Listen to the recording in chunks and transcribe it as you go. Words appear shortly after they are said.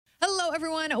Hello,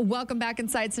 everyone. Welcome back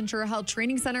inside Centura Health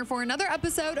Training Center for another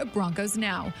episode of Broncos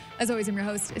Now. As always, I'm your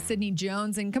host, Sydney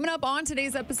Jones. And coming up on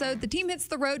today's episode, the team hits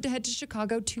the road to head to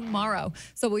Chicago tomorrow.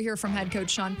 So we'll hear from head coach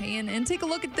Sean Payton and take a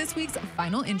look at this week's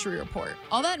final injury report.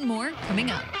 All that and more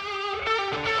coming up.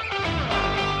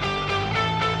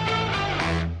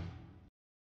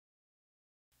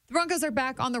 The Broncos are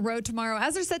back on the road tomorrow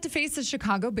as they're set to face the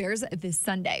Chicago Bears this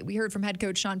Sunday. We heard from head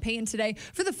coach Sean Payton today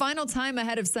for the final time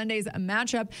ahead of Sunday's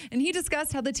matchup, and he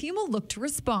discussed how the team will look to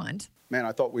respond. Man,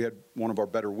 I thought we had one of our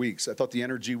better weeks. I thought the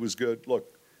energy was good.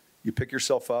 Look, you pick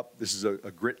yourself up. This is a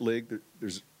grit league.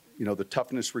 There's, the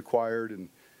toughness required,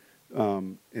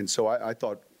 and so I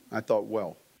thought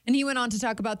well. And he went on to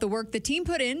talk about the work the team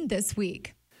put in this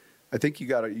week. I think you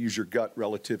got to use your gut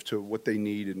relative to what they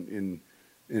need, and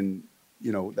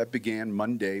that began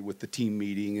Monday with the team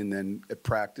meeting, and then at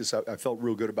practice, I felt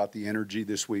real good about the energy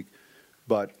this week.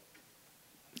 But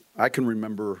I can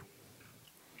remember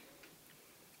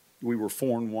we were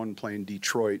 4-1 playing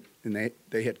Detroit, and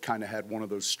they had kind of had one of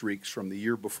those streaks from the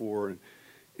year before,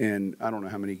 and I don't know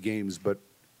how many games, but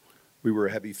we were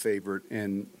a heavy favorite,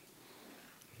 and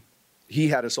he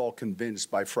had us all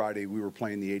convinced by Friday we were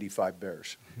playing the 85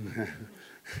 Bears.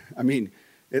 I mean,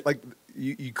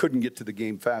 you couldn't get to the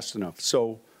game fast enough.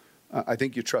 So I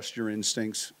think you trust your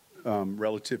instincts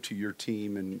relative to your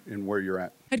team and where you're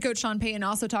at. Head coach Sean Payton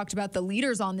also talked about the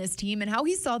leaders on this team and how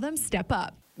he saw them step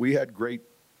up. We had great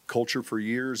culture for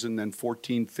years, and then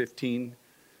 14, 15,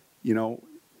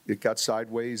 it got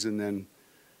sideways, and then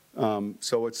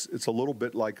so it's a little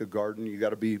bit like a garden. You got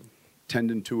to be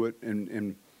tending to it,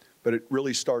 but it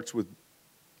really starts with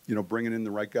bringing in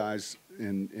the right guys,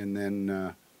 and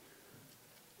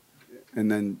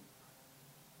then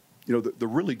the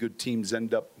really good teams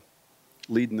end up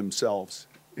leading themselves,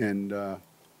 and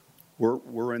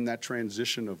we're in that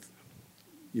transition of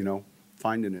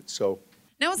finding it. So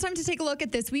now it's time to take a look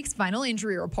at this week's final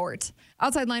injury report.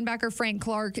 Outside linebacker Frank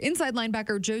Clark, inside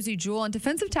linebacker Josie Jewell, and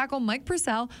defensive tackle Mike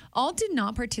Purcell all did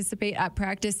not participate at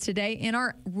practice today and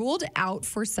are ruled out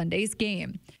for Sunday's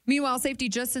game. Meanwhile, safety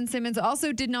Justin Simmons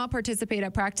also did not participate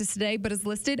at practice today, but is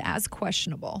listed as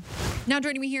questionable. Now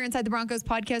joining me here inside the Broncos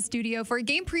podcast studio for a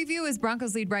game preview is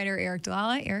Broncos lead writer Eric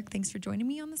Dalala. Eric, thanks for joining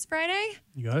me on this Friday.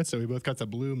 You got it. So we both got the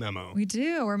blue memo. We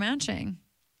do. We're matching.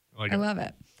 I love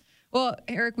it. Well,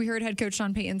 Eric, we heard head coach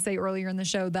Sean Payton say earlier in the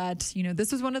show that, this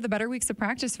was one of the better weeks of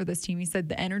practice for this team. He said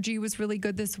the energy was really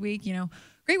good this week.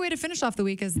 Great way to finish off the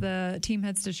week as the team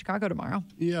heads to Chicago tomorrow.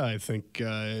 Yeah, I think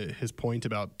his point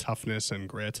about toughness and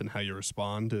grit and how you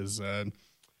respond is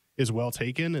well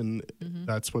taken, and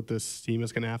that's what this team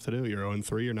is going to have to do. You're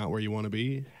 0-3. You're not where you want to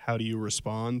be. How do you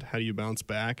respond? How do you bounce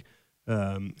back?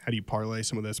 How do you parlay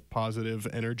some of this positive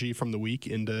energy from the week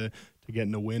into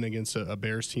getting a win against a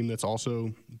Bears team that's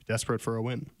also desperate for a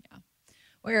win? Yeah.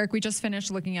 Well, Eric, we just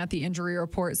finished looking at the injury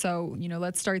report, so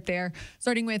let's start there.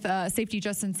 Starting with safety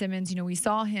Justin Simmons. We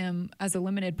saw him as a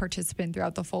limited participant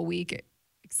throughout the full week,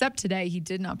 except today he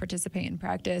did not participate in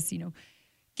practice.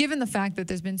 Given the fact that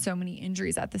there's been so many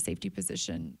injuries at the safety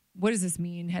position, what does this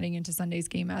mean heading into Sunday's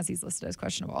game as he's listed as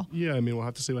questionable? Yeah, we'll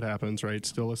have to see what happens, right?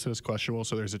 Still listed as questionable,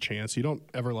 so there's a chance. You don't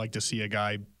ever like to see a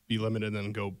guy be limited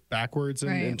and go backwards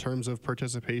in terms of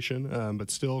participation,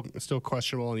 but still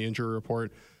questionable on the injury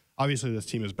report. Obviously, this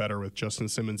team is better with Justin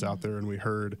Simmons out there, and we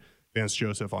heard Vance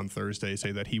Joseph on Thursday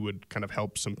say that he would kind of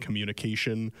help some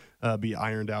communication be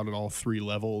ironed out at all three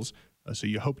levels. So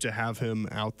you hope to have him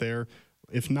out there.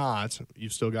 If not,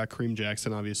 you've still got Kareem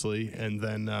Jackson, obviously, and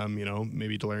then,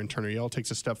 maybe Delarian Turner-Yell takes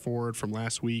a step forward from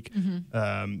last week.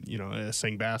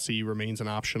 Sangbassi remains an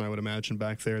option, I would imagine,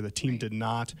 back there. The team did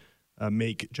not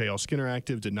make J.L. Skinner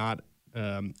active, did not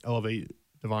elevate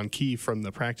Devon Key from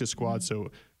the practice squad, so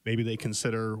maybe they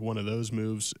consider one of those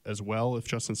moves as well if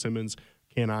Justin Simmons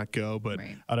cannot go. But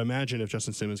I'd imagine if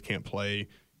Justin Simmons can't play,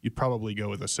 you'd probably go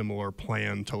with a similar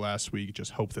plan to last week,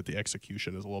 just hope that the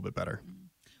execution is a little bit better.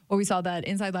 Well, we saw that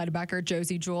inside linebacker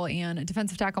Josie Jewell and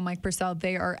defensive tackle Mike Purcell,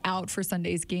 they are out for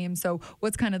Sunday's game. So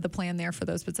what's kind of the plan there for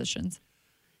those positions?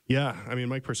 Yeah,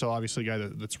 Mike Purcell, obviously a guy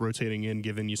that's rotating in,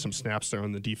 giving you some snaps there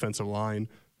on the defensive line.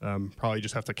 Probably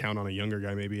just have to count on a younger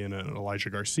guy, maybe in an Elijah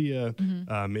Garcia.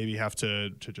 Maybe have to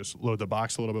just load the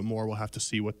box a little bit more. We'll have to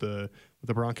see what the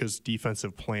Broncos'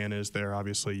 defensive plan is there.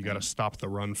 Obviously, you got to stop the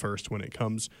run first when it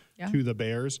comes to the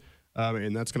Bears.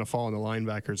 And that's going to fall on the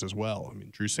linebackers as well.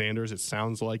 Drew Sanders, it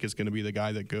sounds like, is going to be the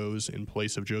guy that goes in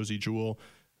place of Josie Jewell.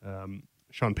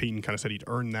 Sean Payton kind of said he'd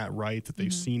earned that right, that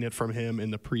they've seen it from him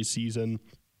in the preseason.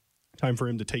 Time for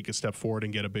him to take a step forward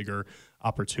and get a bigger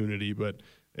opportunity. But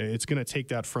it's going to take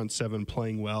that front seven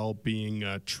playing well, being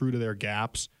true to their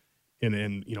gaps,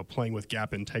 and playing with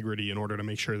gap integrity in order to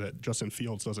make sure that Justin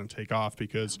Fields doesn't take off,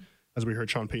 because as we heard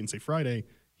Sean Payton say Friday,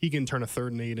 he can turn a 3rd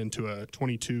and 8 into a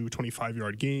 22,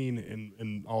 25-yard gain,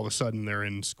 and all of a sudden they're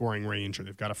in scoring range or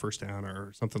they've got a first down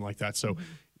or something like that. So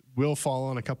we'll fall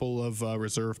on a couple of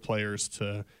reserve players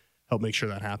to help make sure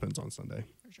that happens on Sunday.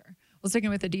 For sure. Well, sticking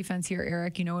with the defense here,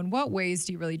 Eric, in what ways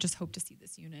do you really just hope to see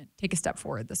this unit take a step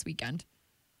forward this weekend?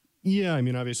 Yeah, I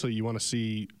mean, obviously you want to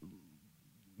see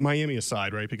Miami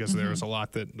aside, right? Because there was a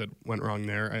lot that went wrong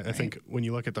there. I think when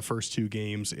you look at the first 2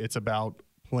 games, it's about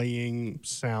playing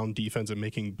sound defense and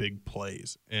making big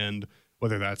plays. And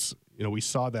whether that's, we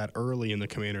saw that early in the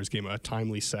Commanders game, a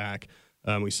timely sack.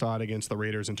 We saw it against the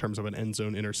Raiders in terms of an end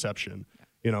zone interception.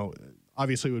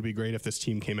 Obviously it would be great if this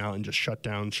team came out and just shut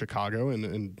down Chicago,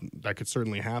 and that could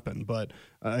certainly happen. But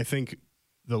I think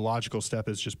the logical step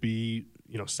is just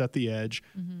set the edge,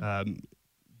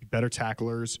 be better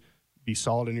tacklers, be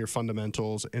solid in your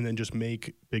fundamentals, and then just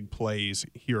make big plays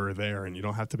here or there. And you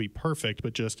don't have to be perfect,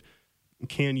 but just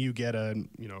can you get a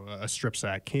strip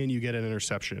sack? Can you get an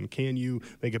interception? Can you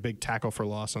make a big tackle for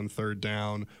loss on 3rd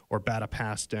down, or bat a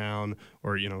pass down,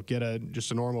 or get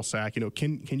just a normal sack?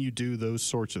 Can you do those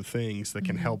sorts of things that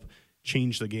can help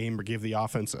change the game or give the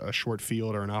offense a short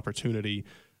field or an opportunity?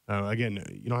 Again,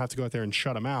 you don't have to go out there and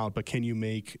shut them out, but can you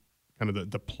make kind of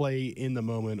the play in the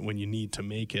moment when you need to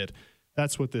make it?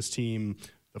 That's what this team,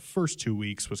 the first 2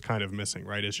 weeks, was kind of missing,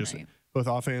 right? It's just both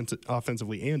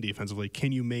offensively and defensively.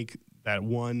 Can you make that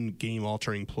one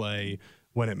game-altering play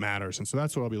when it matters? And so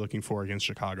that's what I'll be looking for against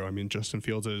Chicago. I mean, Justin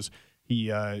Fields he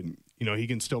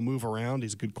can still move around.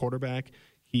 He's a good quarterback.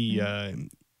 And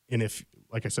if,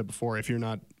 like I said before, if you're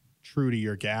not true to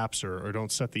your gaps or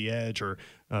don't set the edge or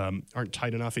aren't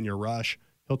tight enough in your rush,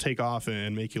 he'll take off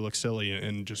and make you look silly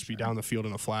and just be down the field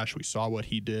in a flash. We saw what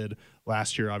he did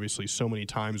last year, obviously, so many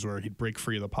times where he'd break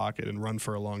free of the pocket and run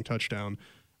for a long touchdown.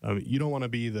 You don't want to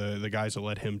be the guys that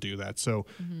let him do that. So,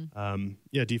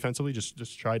 defensively,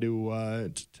 just try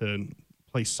to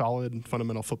play solid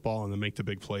fundamental football and then make the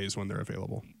big plays when they're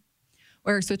available.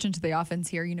 We're switching to the offense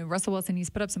here. Russell Wilson, he's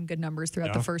put up some good numbers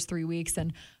throughout the first 3 weeks.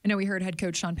 And I know we heard head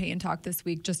coach Sean Payton talk this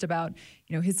week just about,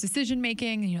 his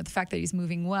decision-making, the fact that he's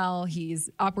moving well, he's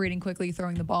operating quickly,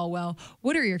 throwing the ball well.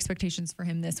 What are your expectations for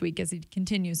him this week as he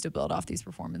continues to build off these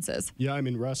performances? Yeah, I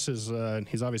mean, Russ he's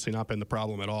obviously not been the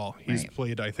problem at all. He's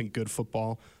played, I think, good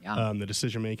football. Yeah. The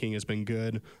decision-making has been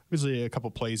good. Obviously, a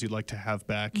couple plays you'd like to have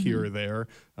back here or there.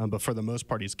 But for the most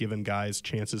part, he's given guys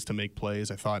chances to make plays.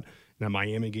 I thought in that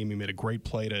Miami game, he made a great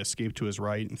play to escape to his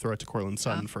right and throw it to Cortland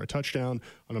Sutton for a touchdown.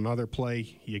 On another play,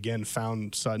 he again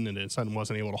found Sutton, and Sutton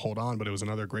wasn't able to hold on, but it was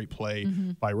another great play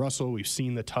by Russell. We've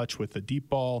seen the touch with the deep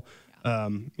ball.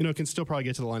 Can still probably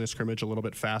get to the line of scrimmage a little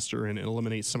bit faster and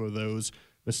eliminate some of those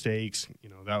mistakes.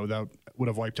 That would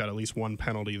have wiped out at least one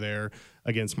penalty there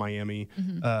against Miami.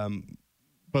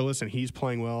 But listen, he's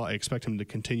playing well. I expect him to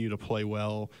continue to play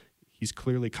well. He's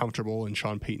clearly comfortable in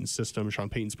Sean Payton's system. Sean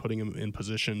Payton's putting him in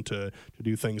position to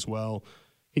do things well.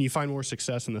 Can you find more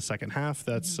success in the second half?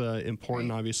 That's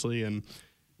important, obviously. And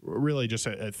really just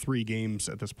at 3 games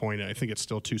at this point, I think it's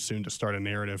still too soon to start a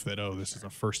narrative that, this is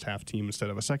a first-half team instead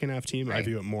of a second-half team. I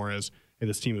view it more as, hey,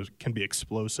 this team can be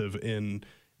explosive in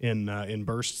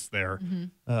bursts there.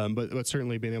 But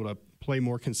certainly being able to play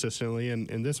more consistently.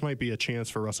 And this might be a chance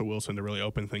for Russell Wilson to really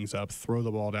open things up, throw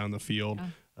the ball down the field.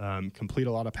 Complete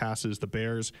a lot of passes. The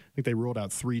Bears, I think they ruled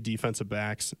out 3 defensive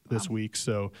backs this week,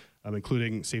 so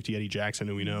including safety Eddie Jackson,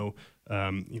 who we know,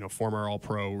 former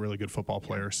All-Pro, really good football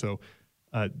player. So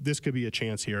this could be a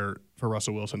chance here for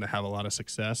Russell Wilson to have a lot of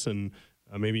success, and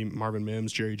maybe Marvin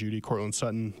Mims, Jerry Jeudy, Cortland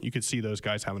Sutton. You could see those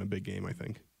guys having a big game, I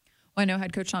think. Well, I know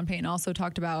head coach Sean Payton also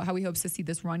talked about how he hopes to see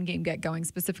this run game get going,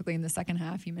 specifically in the second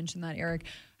half. You mentioned that, Eric.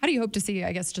 How do you hope to see,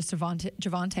 I guess, just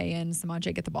Javonte and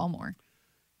Samaje get the ball more?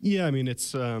 Yeah, I mean, it's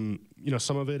some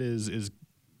of it is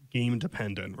game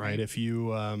dependent, right? If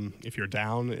you're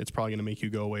down, it's probably going to make you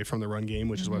go away from the run game,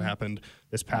 which is what happened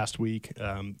this past week.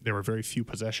 There were very few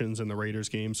possessions in the Raiders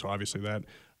game, so obviously that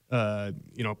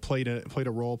played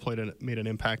a role, made an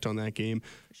impact on that game.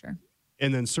 For sure.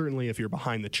 And then certainly if you're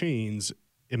behind the chains,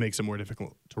 it makes it more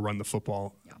difficult to run the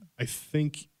football. Yeah. I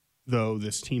think, though,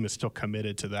 this team is still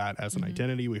committed to that as an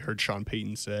identity. We heard Sean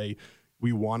Payton say,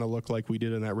 we want to look like we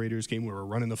did in that Raiders game. We were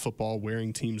running the football,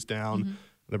 wearing teams down.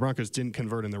 The Broncos didn't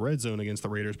convert in the red zone against the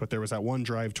Raiders, but there was that one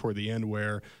drive toward the end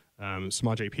where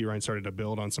Samaje Perine started to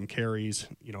build on some carries,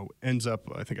 ends up,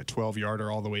 I think, a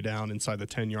 12-yarder all the way down inside the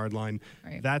 10-yard line.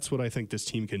 Right. That's what I think this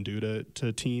team can do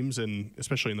to teams, and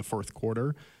especially in the fourth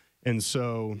quarter. And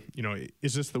so,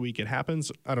 is this the week it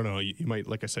happens? I don't know. You might,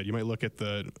 like I said, you might look at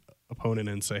the opponent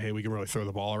and say, hey, we can really throw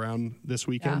the ball around this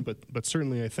weekend. But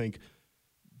certainly I think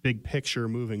big picture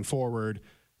moving forward,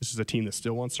 this is a team that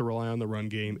still wants to rely on the run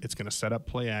game. It's going to set up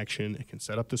play action. It can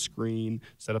set up the screen,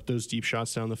 set up those deep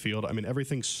shots down the field. I mean,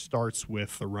 everything starts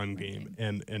with the run game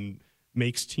and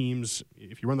makes teams,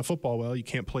 if you run the football well, you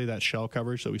can't play that shell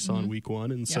coverage that we saw in week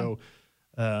one. And so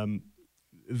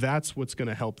that's what's going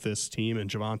to help this team. And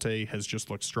Javonte has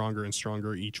just looked stronger and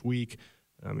stronger each week.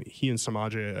 He and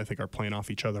Samaje, I think, are playing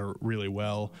off each other really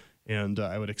well. And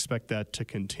I would expect that to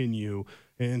continue.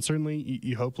 And certainly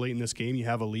you hope late in this game you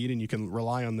have a lead and you can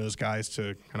rely on those guys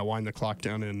to kind of wind the clock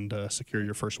down and secure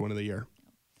your first win of the year.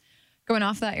 Going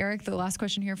off that, Eric, the last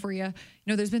question here for you. You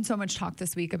know, there's been so much talk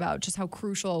this week about just how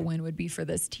crucial a win would be for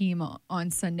this team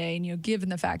on Sunday. And, you know, given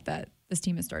the fact that this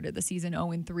team has started the season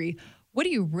 0-3, what do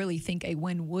you really think a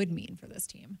win would mean for this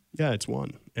team? Yeah, it's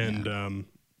one. And,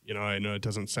 you know, I know it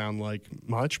doesn't sound like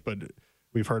much, but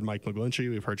we've heard Mike McGlinchey,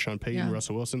 we've heard Sean Payton,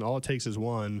 Russell Wilson. All it takes is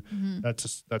one.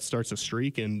 That starts a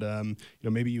streak, and you know,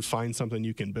 maybe you find something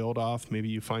you can build off. Maybe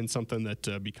you find something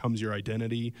that becomes your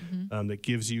identity, that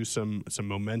gives you some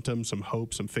momentum, some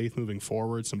hope, some faith moving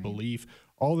forward, some belief.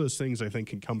 All those things I think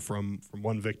can come from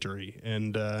one victory.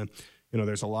 And you know,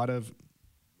 there's a lot of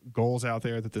goals out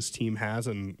there that this team has,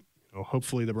 and you know,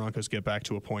 hopefully the Broncos get back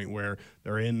to a point where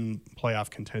they're in playoff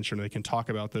contention. They can talk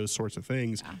about those sorts of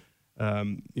things.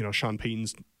 You know, Sean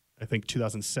Payton's, I think,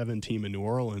 2007 team in New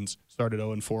Orleans started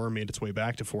 0-4, made its way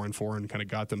back to 4-4, and kind of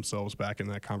got themselves back in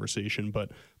that conversation.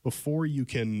 But before you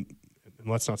can, and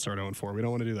let's not start 0-4, we don't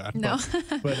want to do that. No.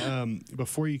 But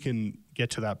before you can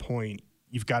get to that point,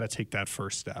 you've got to take that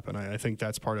first step. And I think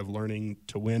that's part of learning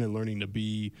to win and learning to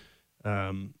be, you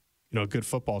know, a good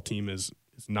football team is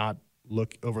not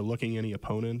overlooking any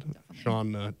opponent. Definitely.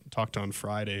 Sean talked on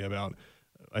Friday about,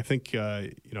 I think,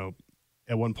 you know,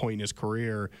 at one point in his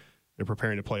career, they're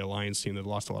preparing to play a Lions team that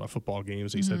lost a lot of football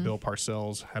games. He said Bill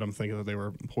Parcells had them thinking that they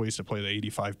were poised to play the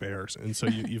 85 Bears. And so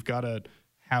you've got to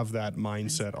have that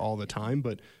mindset all the time.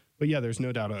 But yeah, there's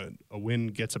no doubt a win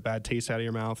gets a bad taste out of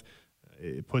your mouth.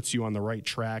 It puts you on the right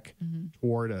track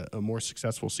toward a more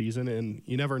successful season. And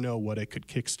you never know what it could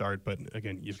kickstart. But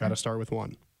again, you've got to start with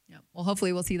one. Yeah. Well,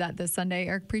 hopefully we'll see that this Sunday.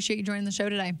 Eric, appreciate you joining the show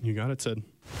today. You got it, Sid.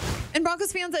 And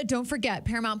Broncos fans, don't forget,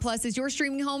 Paramount Plus is your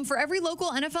streaming home for every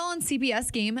local NFL and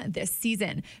CBS game this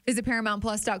season. Visit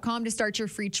ParamountPlus.com to start your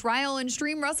free trial and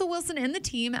stream Russell Wilson and the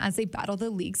team as they battle the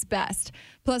league's best.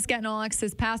 Plus, get an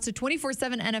all-access pass to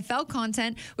 24/7 NFL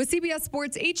content with CBS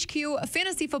Sports HQ,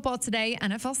 Fantasy Football Today,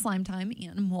 NFL Slime Time,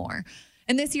 and more.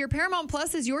 And this year, Paramount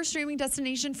Plus is your streaming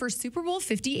destination for Super Bowl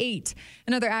 58.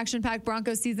 Another action-packed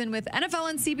Broncos season with NFL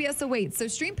and CBS awaits, so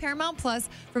stream Paramount Plus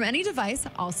from any device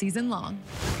all season long.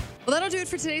 Well, that'll do it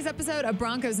for today's episode of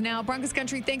Broncos Now. Broncos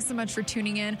Country, thanks so much for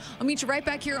tuning in. I'll meet you right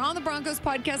back here on the Broncos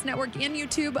Podcast Network and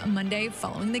YouTube Monday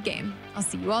following the game. I'll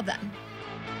see you all then.